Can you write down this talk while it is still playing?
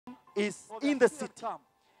is in the city.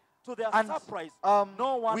 To their And surprise,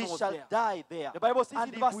 no one we was shall there. die there. The Bible says And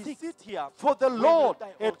in if verse we 6, sit here, for the we will Lord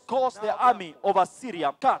die had also. caused Now the therefore, army of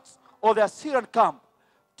Assyria, cuts, or the Assyrian camp.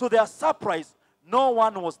 To their surprise, no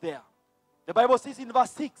one was there. The Bible says in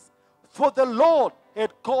verse 6, for the Lord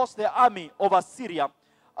had caused the army of Assyria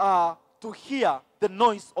to hear the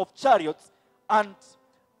noise of chariots and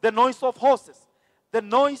the noise of horses, the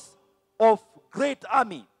noise of great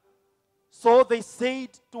army. So they said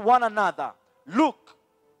to one another, look,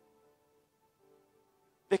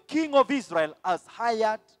 the king of Israel has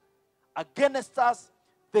hired against us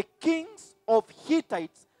the kings of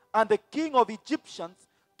Hittites and the king of Egyptians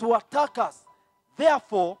to attack us.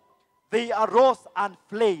 Therefore, they arose and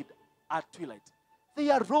fled at twilight. They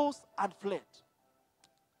arose and fled.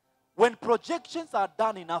 When projections are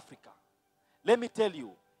done in Africa, let me tell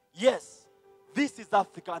you, yes, this is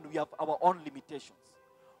Africa and we have our own limitations.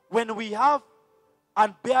 When we have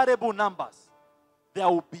unbearable numbers, there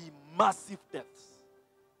will be massive deaths.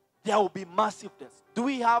 There will be massive deaths. Do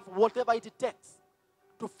we have whatever it takes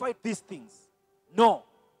to fight these things? No.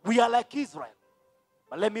 We are like Israel.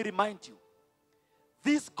 But let me remind you,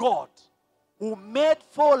 this God who made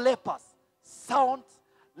 4 lepers sounds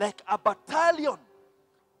like a battalion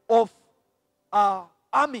of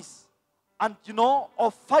armies and,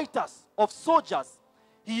 of fighters, of soldiers.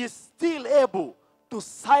 He is still able to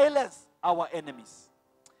silence our enemies.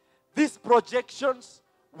 These projections,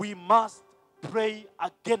 we must pray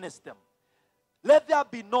against them. Let there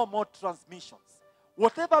be no more transmissions.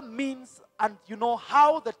 Whatever means and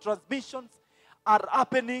how the transmissions are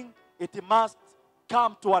happening, it must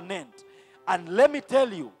come to an end. And let me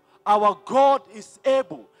tell you, our God is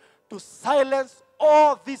able to silence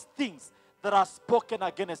all these things that are spoken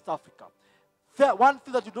against Africa. One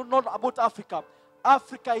thing that you don't know about Africa,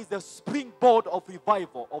 Africa is the springboard of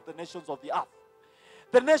revival of the nations of the earth.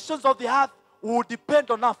 The nations of the earth will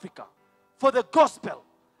depend on Africa for the gospel.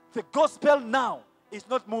 The gospel now is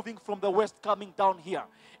not moving from the west coming down here.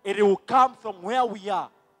 It will come from where we are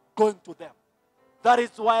going to them. That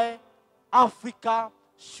is why Africa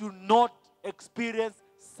should not experience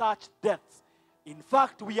such deaths. In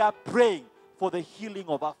fact, we are praying for the healing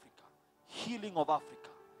of Africa. Healing of Africa.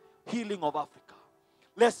 Healing of Africa.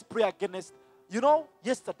 Let's pray against,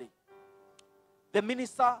 yesterday, the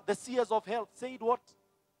minister, the CS of health said what?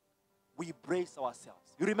 We brace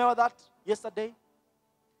ourselves. You remember that yesterday?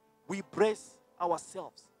 We brace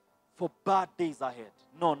ourselves for bad days ahead.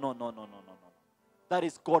 No. That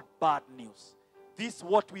is God bad news. This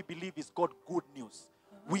what we believe is God good news.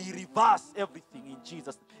 We reverse everything in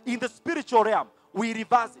Jesus. In the spiritual realm, we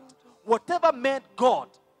reverse it. Whatever made God,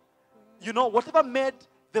 whatever made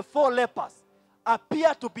the 4 lepers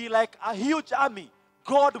appear to be like a huge army,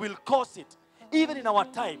 God will cause it. Even in our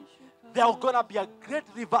time, there was going to be a great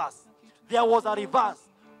reverse. There was a reverse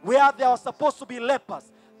where there was supposed to be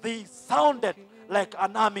lepers. They sounded like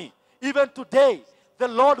an army. Even today, the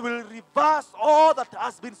Lord will reverse all that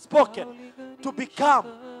has been spoken to become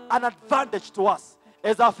an advantage to us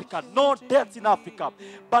as Africa. No deaths in Africa.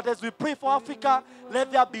 But as we pray for Africa,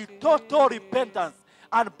 let there be total repentance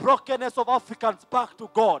and brokenness of Africans back to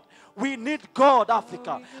God. We need God,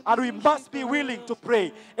 Africa, and we must be willing to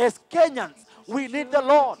pray. As Kenyans, we need the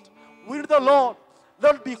Lord. We need the Lord.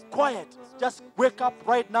 Don't be quiet. Just wake up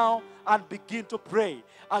right now and begin to pray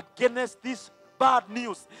against this bad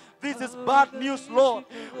news. This is bad news, Lord.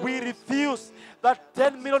 We refuse that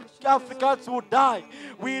 10 million Africans will die.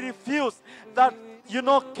 We refuse that,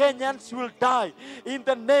 Kenyans will die. In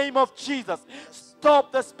the name of Jesus,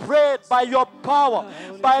 stop the spread by your power,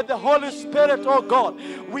 by the Holy Spirit, oh God.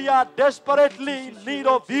 We are desperately in need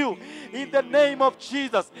of you. In the name of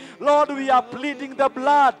Jesus, Lord, we are pleading the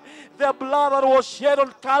blood that was shed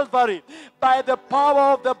on Calvary. By the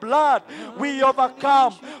power of the blood, we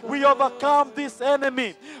overcome this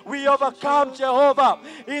enemy. We overcome Jehovah.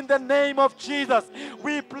 In the name of Jesus,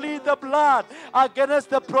 we plead the blood against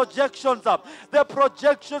the projections,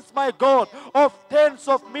 my God, of tens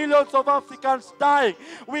of millions of Africans dying.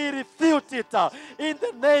 We refute it in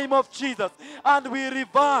the name of Jesus, and we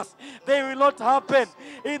reverse. They will not happen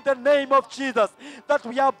in the name of Jesus. That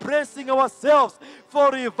we are bracing ourselves for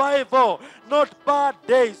revival, not bad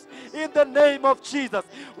days. In the name of Jesus,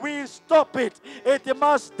 we stop it. It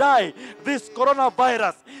must die. This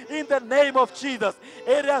coronavirus, in the name of Jesus,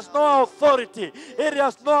 it has no authority. It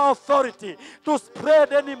has no authority to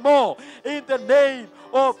spread anymore. In the name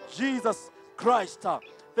of Jesus Christ,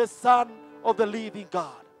 the Son of the living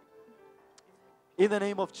God. In the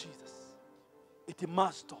name of Jesus, it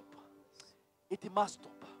must stop. It must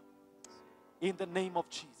stop. In the name of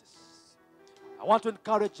Jesus. I want to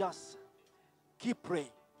encourage us. Keep praying.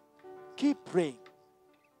 Keep praying.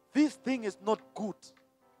 This thing is not good.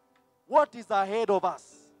 What is ahead of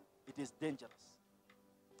us? It is dangerous.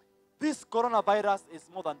 This coronavirus is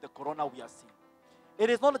more than the corona we are seeing. It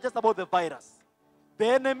is not just about the virus. The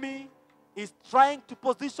enemy is trying to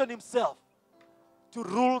position himself to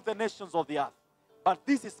rule the nations of the earth. But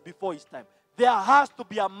this is before his time. There has to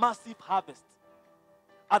be a massive harvest.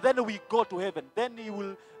 And then we go to heaven. Then he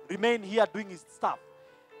will remain here doing his stuff.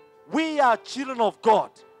 We are children of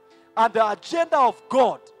God. And the agenda of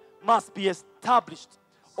God must be established.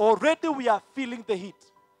 Already we are feeling the heat.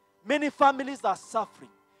 Many families are suffering.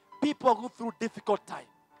 People are going through difficult time.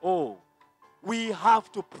 Oh, we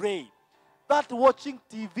have to pray. That watching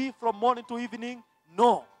TV from morning to evening,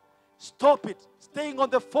 no. Stop it. Staying on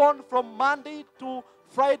the phone from Monday to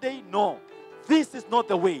Friday, no. This is not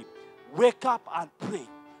the way. Wake up and pray.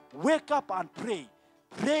 Wake up and pray.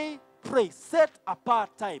 Pray, pray. Set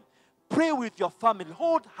apart time. Pray with your family.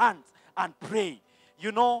 Hold hands and pray.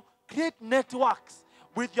 You know, create networks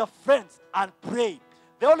with your friends and pray.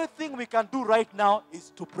 The only thing we can do right now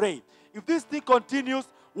is to pray. If this thing continues,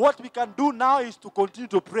 what we can do now is to continue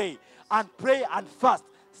to pray and fast.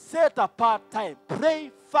 Set apart time.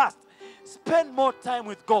 Pray fast. Spend more time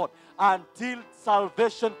with God until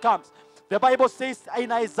salvation comes. The Bible says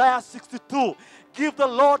in Isaiah 62, give the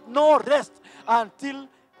Lord no rest until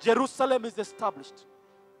Jerusalem is established.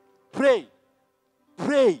 Pray.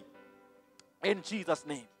 Pray in Jesus'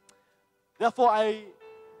 name. Therefore, I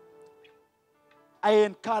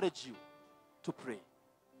encourage you to pray.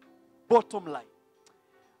 Bottom line.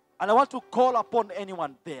 And I want to call upon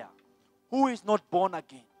anyone there who is not born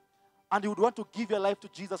again and you would want to give your life to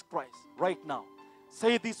Jesus Christ right now.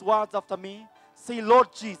 Say these words after me. Say,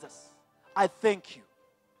 Lord Jesus, I thank you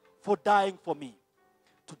for dying for me.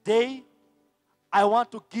 Today, I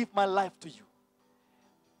want to give my life to you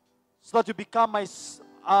so that you become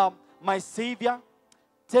my Savior.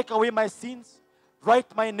 Take away my sins.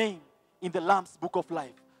 Write my name in the Lamb's Book of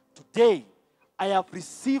Life. Today, I have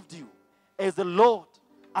received you as the Lord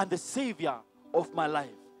and the Savior of my life.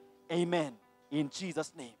 Amen. In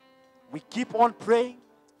Jesus' name. We keep on praying.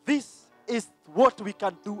 This is what we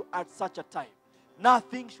can do at such a time.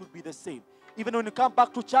 Nothing should be the same. Even when you come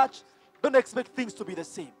back to church, don't expect things to be the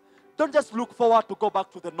same. Don't just look forward to go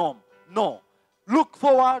back to the norm. No. Look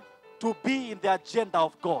forward to be in the agenda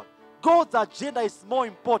of God. God's agenda is more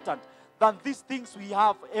important than these things we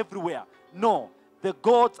have everywhere. No. The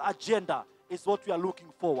God's agenda is what we are looking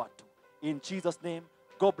forward to. In Jesus' name,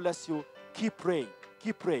 God bless you. Keep praying.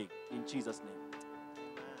 Keep praying in Jesus' name.